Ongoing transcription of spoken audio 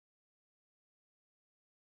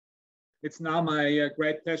It's now my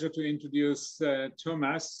great pleasure to introduce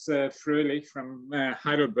Thomas Frohlich from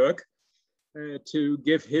Heidelberg to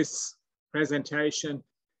give his presentation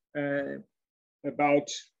about,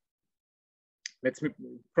 let's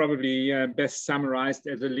probably best summarized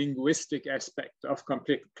as a linguistic aspect of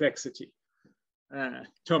complexity.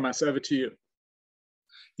 Thomas, over to you.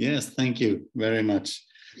 Yes, thank you very much.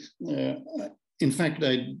 In fact,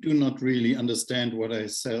 I do not really understand what I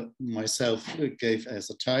myself gave as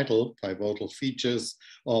a title, Pivotal Features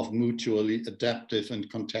of Mutually Adaptive and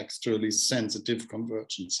Contextually Sensitive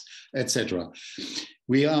Convergence, etc.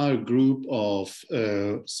 We are a group of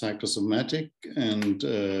psychosomatic and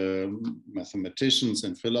mathematicians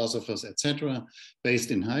and philosophers, etc., based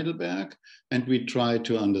in Heidelberg, and we try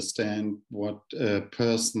to understand what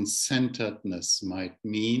person-centeredness might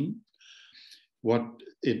mean, what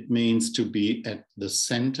it means to be at the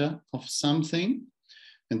center of something.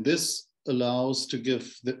 And this allows to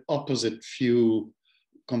give the opposite view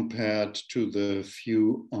compared to the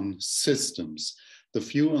view on systems. The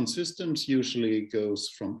view on systems usually goes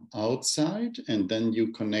from outside, and then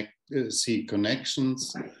you see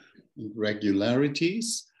connections and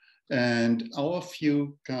regularities. And our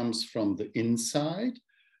view comes from the inside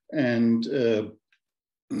and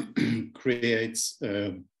creates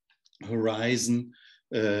horizon,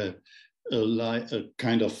 a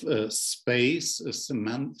kind of space, a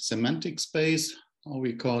semantic space, how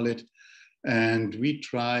we call it. And we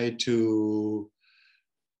try to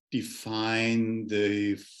define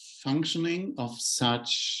the functioning of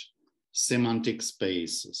such semantic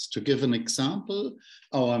spaces. To give an example,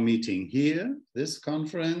 our meeting here, this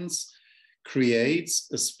conference, creates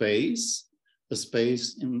a space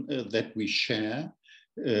that we share,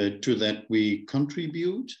 to that we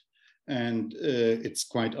contribute. And it's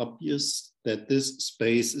quite obvious that this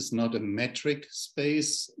space is not a metric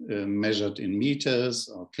space measured in meters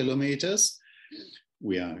or kilometers.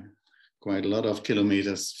 We are quite a lot of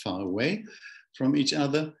kilometers far away from each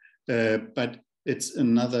other, but it's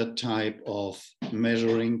another type of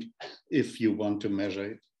measuring if you want to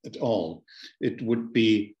measure it at all. It would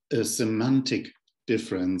be a semantic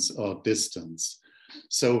difference or distance.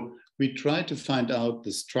 So we try to find out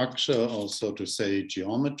the structure, or so to say,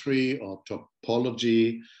 geometry or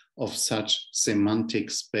topology of such semantic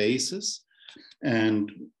spaces,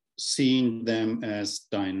 and seeing them as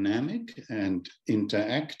dynamic and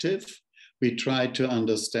interactive, we try to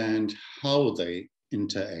understand how they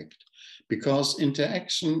interact. Because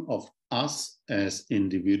interaction of us as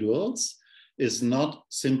individuals is not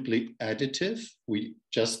simply additive. We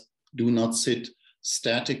just do not sit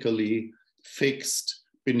statically fixed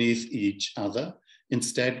beneath each other.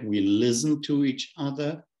 Instead, we listen to each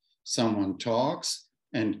other. Someone talks,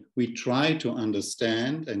 and we try to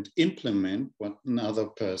understand and implement what another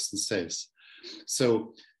person says.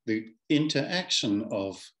 So the interaction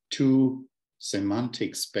of two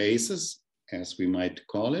semantic spaces, as we might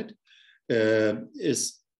call it,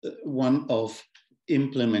 is one of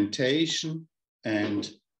implementation and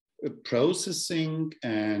processing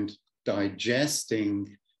and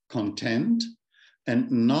digesting content,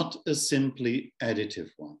 and not a simply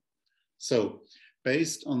additive one. So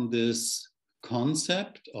based on this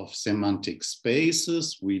concept of semantic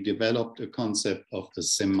spaces, we developed a concept of the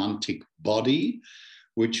semantic body,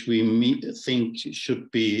 which we think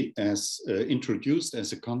should be introduced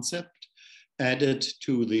as a concept, added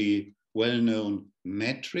to the well-known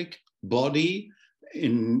metric body,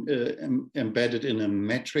 embedded in a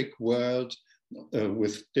metric world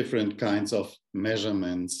with different kinds of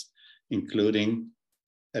measurements, including,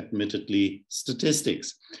 admittedly,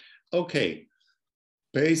 statistics. Okay,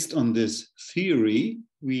 based on this theory,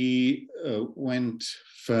 we went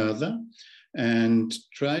further and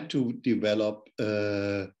tried to develop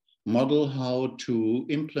a model how to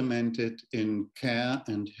implement it in care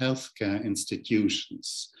and healthcare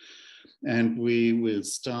institutions. And we will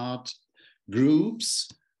start groups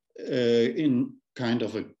in kind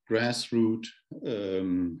of a grassroots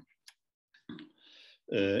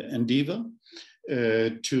endeavor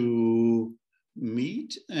to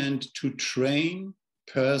meet and to train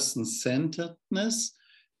person-centeredness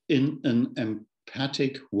in an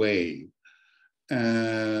empathic way.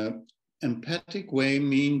 Empathic way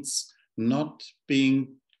means not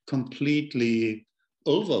being completely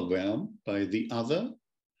overwhelmed by the other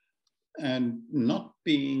and not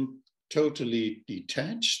being totally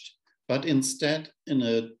detached, but instead in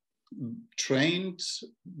a trained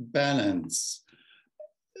balance.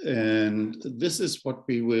 And this is what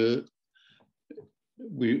we will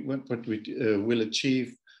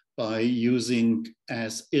achieve by using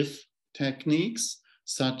as-if techniques,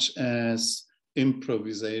 such as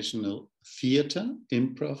improvisational theater,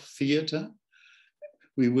 improv theater.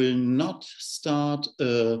 We will not start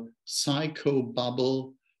a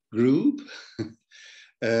psychobabble group.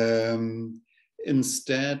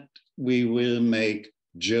 Instead, we will make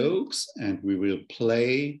jokes and we will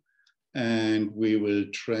play and we will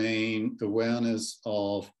train awareness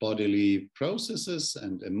of bodily processes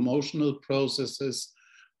and emotional processes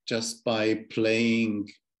just by playing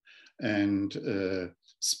and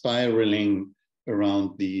spiraling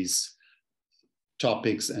around these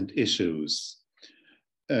topics and issues.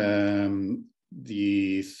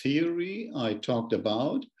 The theory I talked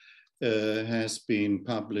about has been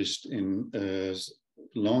published in a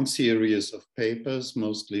long series of papers,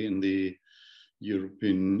 mostly in the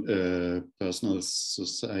European Personal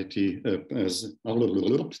Society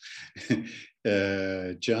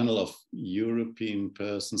Journal of European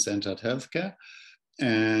Person-Centered Healthcare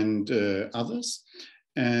and others,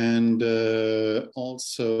 and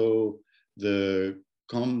also the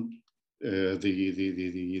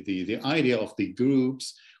idea of the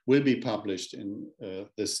groups will be published in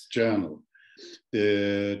this journal.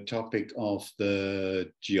 The topic of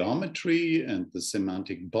the geometry and the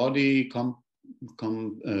semantic body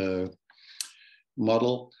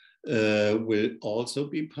model will also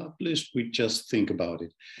be published. We just think about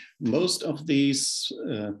it. Most of these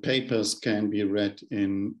papers can be read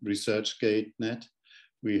in ResearchGate.net.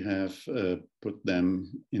 We have put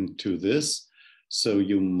them into this. So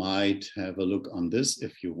you might have a look on this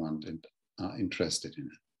if you want and are interested in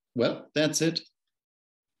it. Well, that's it.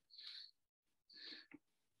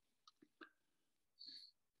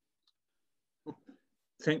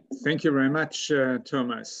 Thank you very much,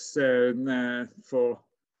 Thomas, for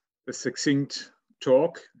the succinct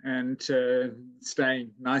talk and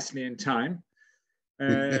staying nicely in time.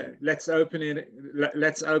 Let's opening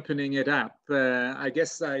it up. I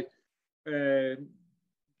guess I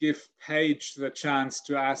give Paige the chance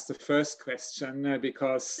to ask the first question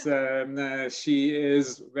because she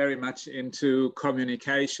is very much into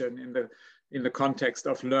communication in the context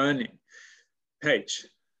of learning. Paige.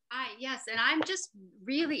 Yes, and I'm just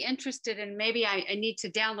really interested in, maybe I need to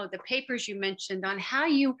download the papers you mentioned on how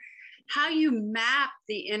you map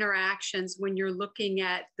the interactions when you're looking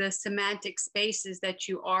at the semantic spaces that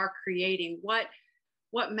you are creating.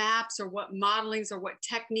 What maps or what modelings or what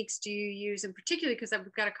techniques do you use? And particularly because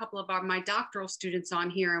I've got a couple of my doctoral students on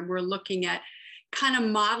here and we're looking at kind of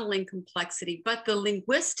modeling complexity, but the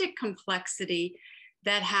linguistic complexity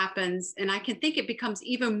that happens, and I can think it becomes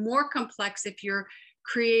even more complex if you're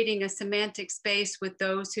creating a semantic space with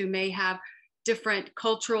those who may have different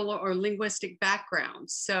cultural or linguistic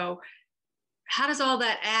backgrounds. So how does all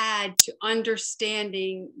that add to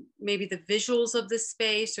understanding maybe the visuals of the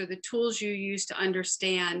space or the tools you use to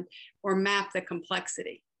understand or map the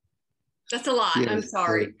complexity? That's a lot. Yes, I'm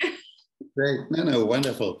sorry. Great. No,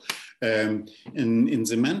 wonderful. In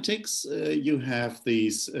semantics, you have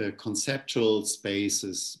these conceptual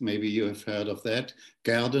spaces. Maybe you have heard of that.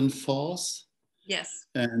 Garden force. Yes.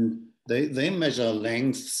 And they measure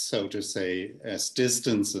lengths, so to say, as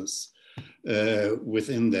distances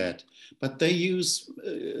within that. But they use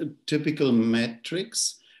typical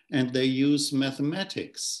metrics and they use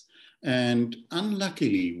mathematics. And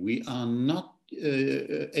unluckily, we are not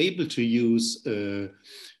able to use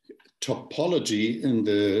topology in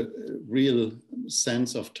the real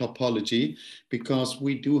sense of topology because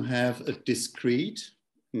we do have a discrete,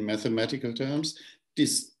 in mathematical terms,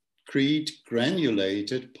 discrete,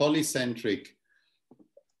 granulated, polycentric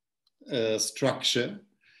structure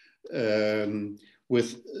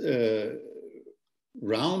with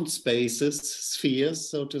round spaces, spheres,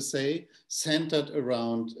 so to say, centered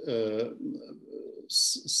around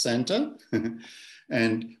center.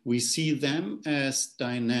 And we see them as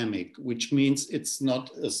dynamic, which means it's not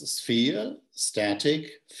a sphere,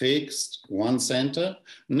 static, fixed, one center.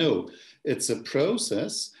 No, it's a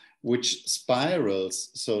process which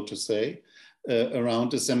spirals, so to say,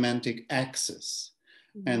 around a semantic axis.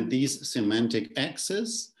 Mm-hmm. And these semantic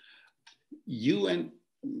axes, you and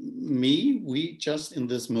me, we just in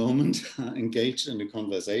this moment are engaged in a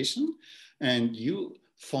conversation, and you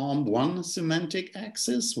form one semantic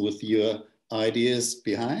axis with your ideas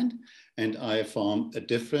behind, and I form a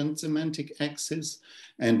different semantic axis.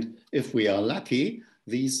 And if we are lucky,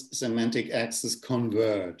 these semantic axes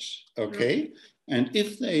converge, okay? Mm-hmm. And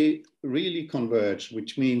if they really converge,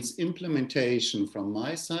 which means implementation from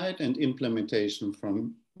my side and implementation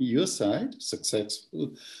from your side,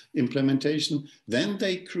 successful implementation, then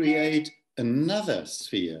they create another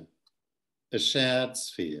sphere, a shared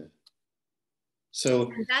sphere.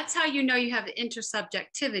 So and that's how you know you have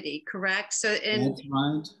intersubjectivity, correct? So that's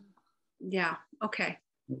right. Yeah. Okay.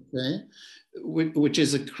 Okay, which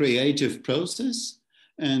is a creative process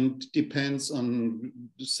and depends on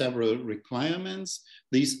several requirements.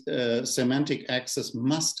 These semantic axes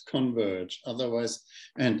must converge, otherwise,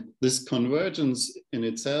 and this convergence in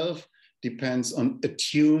itself depends on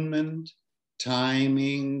attunement,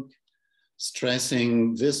 timing,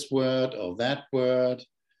 stressing this word or that word,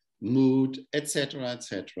 mood, etc.,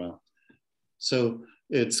 etc. So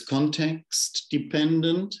it's context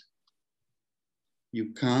dependent.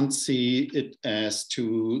 You can't see it as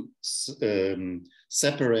two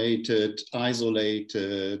separated,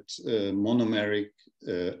 isolated, monomeric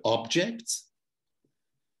objects.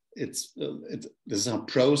 These are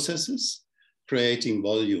processes creating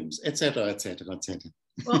volumes, etc., etc., etc.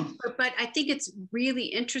 Well, but I think it's really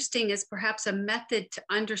interesting as perhaps a method to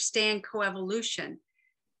understand coevolution,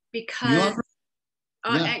 because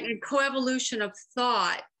and coevolution of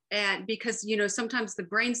thought, and because, you know, sometimes the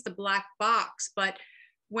brain's the black box, but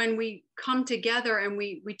when we come together and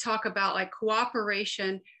we talk about like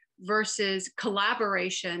cooperation versus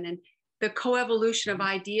collaboration, and the coevolution of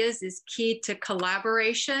ideas is key to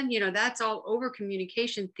collaboration, you know, that's all over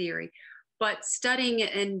communication theory. But studying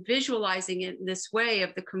it and visualizing it in this way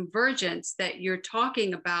of the convergence that you're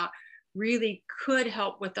talking about really could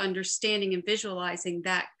help with understanding and visualizing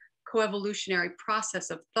that coevolutionary process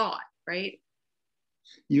of thought, right?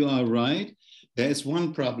 You are right. There is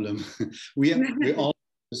one problem. we all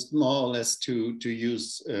more or less to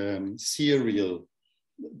use serial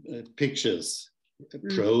pictures,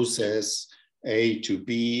 process A to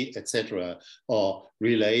B, etc., or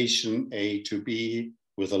relation A to B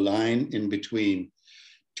with a line in between.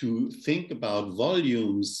 To think about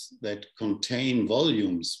volumes that contain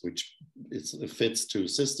volumes, which fits to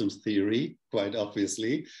systems theory, quite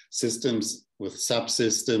obviously, systems with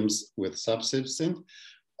subsystems with subsystems.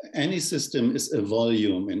 Any system is a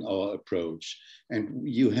volume in our approach. And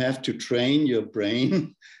you have to train your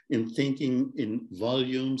brain in thinking in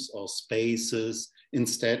volumes or spaces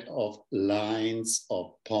instead of lines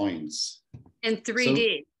or points. In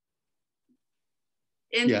 3D.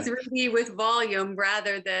 In 3D with volume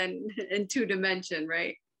rather than in 2-dimension,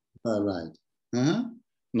 right? Right.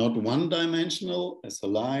 Not one-dimensional as a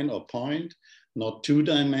line or point, not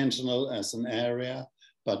 2-dimensional as an area,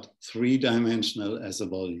 but 3-dimensional as a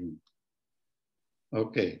volume.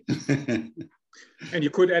 Okay. And you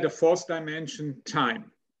could add a 4th dimension,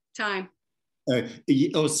 time. Time.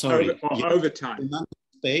 Oh, sorry. Over time. Semantic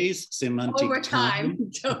space, semantic over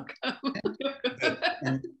time.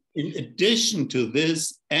 And in addition to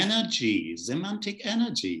this, energy, semantic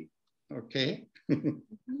energy. Okay.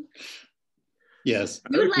 Yes.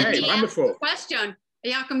 You okay, let me wonderful. ask the question.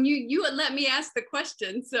 Joachim, you would let me ask the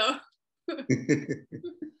question, so.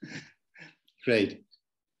 Great.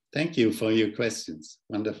 Thank you for your questions.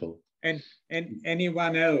 Wonderful. And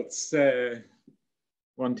anyone else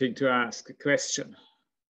wanting to ask a question?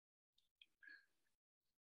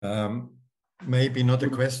 Maybe not a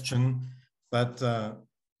question, but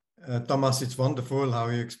Thomas, it's wonderful how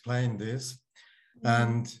you explain this.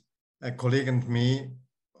 And a colleague and me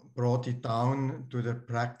brought it down to the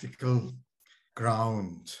practical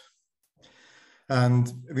ground.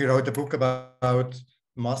 And we wrote a book about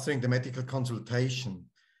mastering the medical consultation.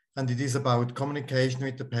 And it is about communication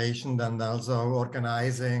with the patient and also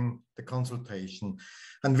organizing the consultation.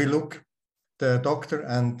 And we look the doctor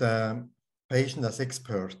and the patient as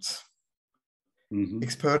experts.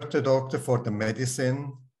 Expert, the doctor for the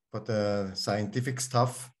medicine, for the scientific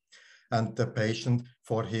stuff, and the patient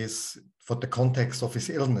for the context of his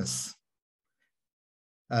illness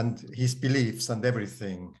and his beliefs and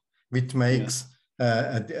everything, which makes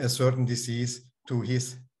a certain disease to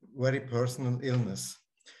his very personal illness.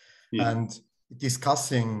 And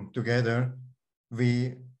discussing together,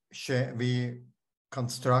 we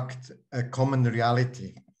construct a common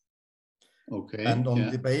reality. Okay. And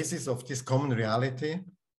on the basis of this common reality,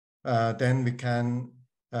 then we can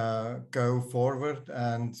go forward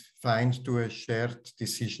and find to a shared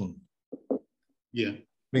decision. Yeah.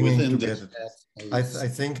 Bringing together. I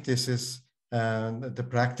think this is the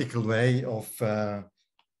practical way of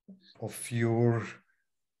your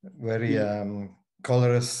very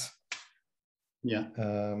colorous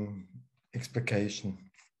explication.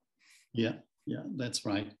 Yeah, that's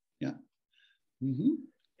right. Yeah.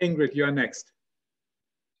 Ingrid, you are next.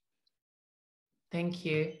 Thank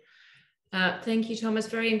you. Thank you, Thomas.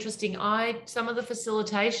 Very interesting. Some of the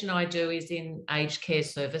facilitation I do is in aged care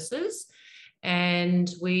services,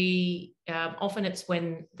 and we often it's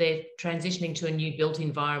when they're transitioning to a new built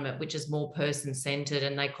environment, which is more person-centered,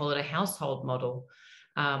 and they call it a household model.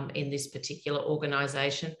 in this particular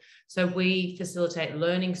organisation. So we facilitate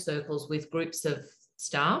learning circles with groups of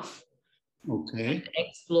staff. Okay. And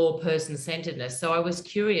explore person-centeredness. So I was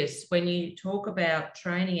curious, when you talk about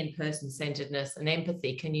training in person-centeredness and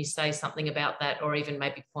empathy, can you say something about that, or even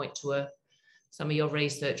maybe point to some of your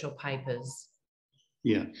research or papers?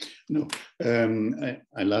 Yeah, no,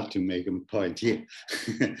 I love to make a point here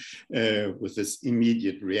with this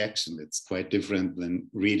immediate reaction. It's quite different than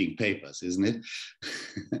reading papers, isn't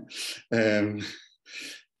it?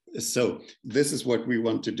 So this is what we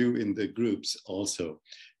want to do in the groups also.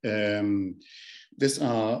 These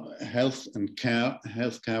are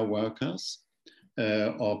healthcare workers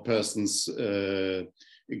or persons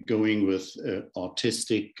going with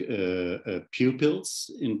autistic pupils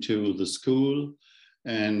into the school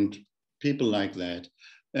and people like that.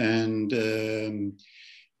 And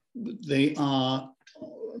they are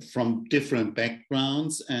from different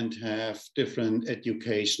backgrounds and have different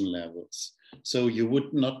education levels. So you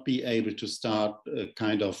would not be able to start a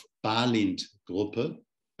kind of Balint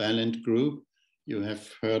group. You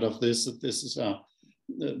have heard of this. This is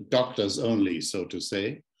doctors only, so to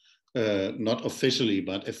say, not officially,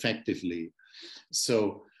 but effectively.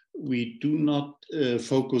 So we do not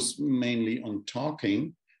focus mainly on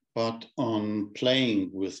talking, but on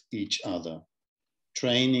playing with each other,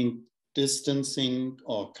 training, distancing,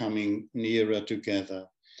 or coming nearer together.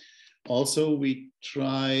 Also, we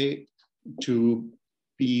try to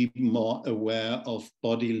be more aware of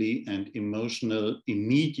bodily and emotional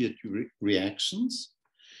immediate reactions,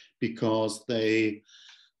 because they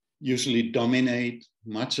usually dominate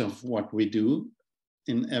much of what we do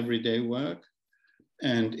in everyday work.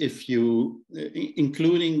 And if you,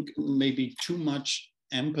 including maybe too much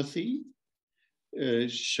empathy,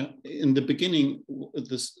 in the beginning,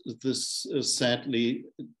 this sadly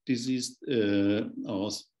diseased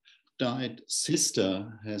or died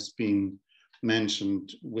sister has been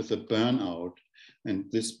mentioned with a burnout.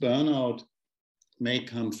 And this burnout may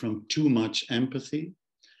come from too much empathy.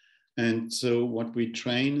 And so what we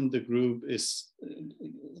train in the group is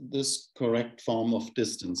this correct form of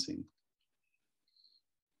distancing.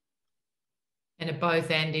 And at both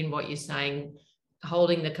end in what you're saying,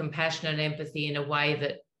 holding the compassion and empathy in a way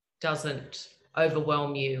that doesn't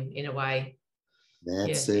overwhelm you in a way.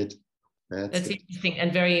 That's it. That's interesting,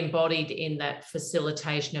 and very embodied in that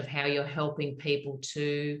facilitation of how you're helping people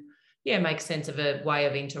to, make sense of a way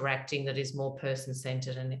of interacting that is more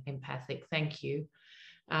person-centered and empathic. Thank you.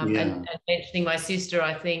 And mentioning my sister,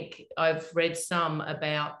 I think I've read some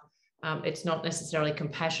about, it's not necessarily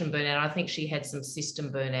compassion burnout. I think she had some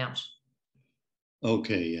system burnout.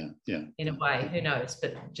 Okay, yeah. In a way, who knows,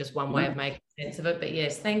 but just one way of making sense of it. But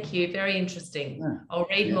yes, thank you. Very interesting. Yeah. I'll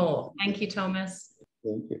read more. Thank you, Thomas.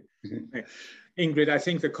 Thank you. Ingrid, I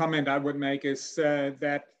think the comment I would make is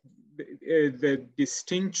that the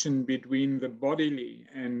distinction between the bodily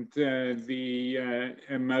and the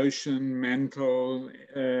emotion, mental,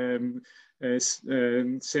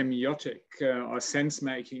 semiotic or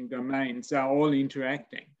sense-making domains are all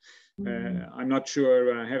interacting. I'm not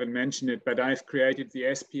sure, I haven't mentioned it, but I've created the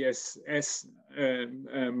SPSS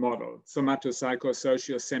model,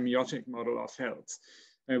 somatopsychosocial semiotic model of health,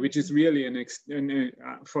 which is really,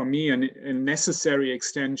 for me, a necessary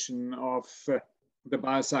extension of the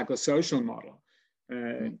biopsychosocial model.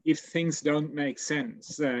 If things don't make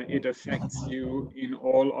sense, it affects you in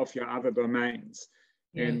all of your other domains.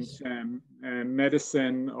 Yes. And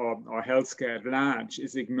medicine or healthcare at large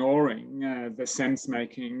is ignoring the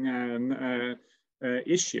sense-making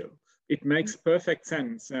issue. It makes perfect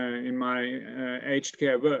sense in my aged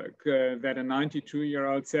care work that a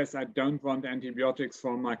 92-year-old says, I don't want antibiotics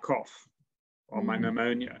for my cough or my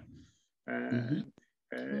pneumonia.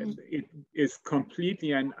 It is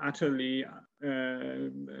completely and utterly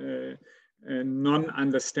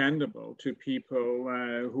non-understandable to people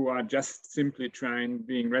who are just simply trained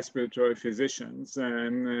being respiratory physicians.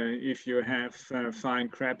 And if you have fine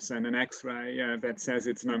crabs and an X-ray that says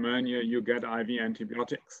it's pneumonia, you get IV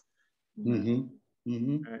antibiotics. You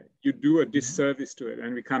do a disservice to it,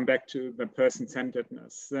 and we come back to the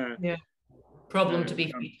person-centeredness. Problem to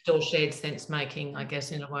be fixed or shared sense-making, I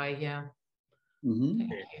guess, in a way.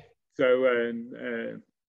 So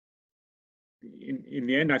in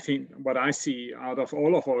the end, I think what I see out of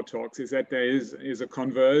all of our talks is that there is a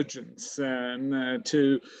convergence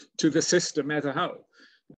to the system as a whole,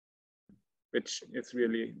 which is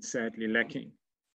really sadly lacking.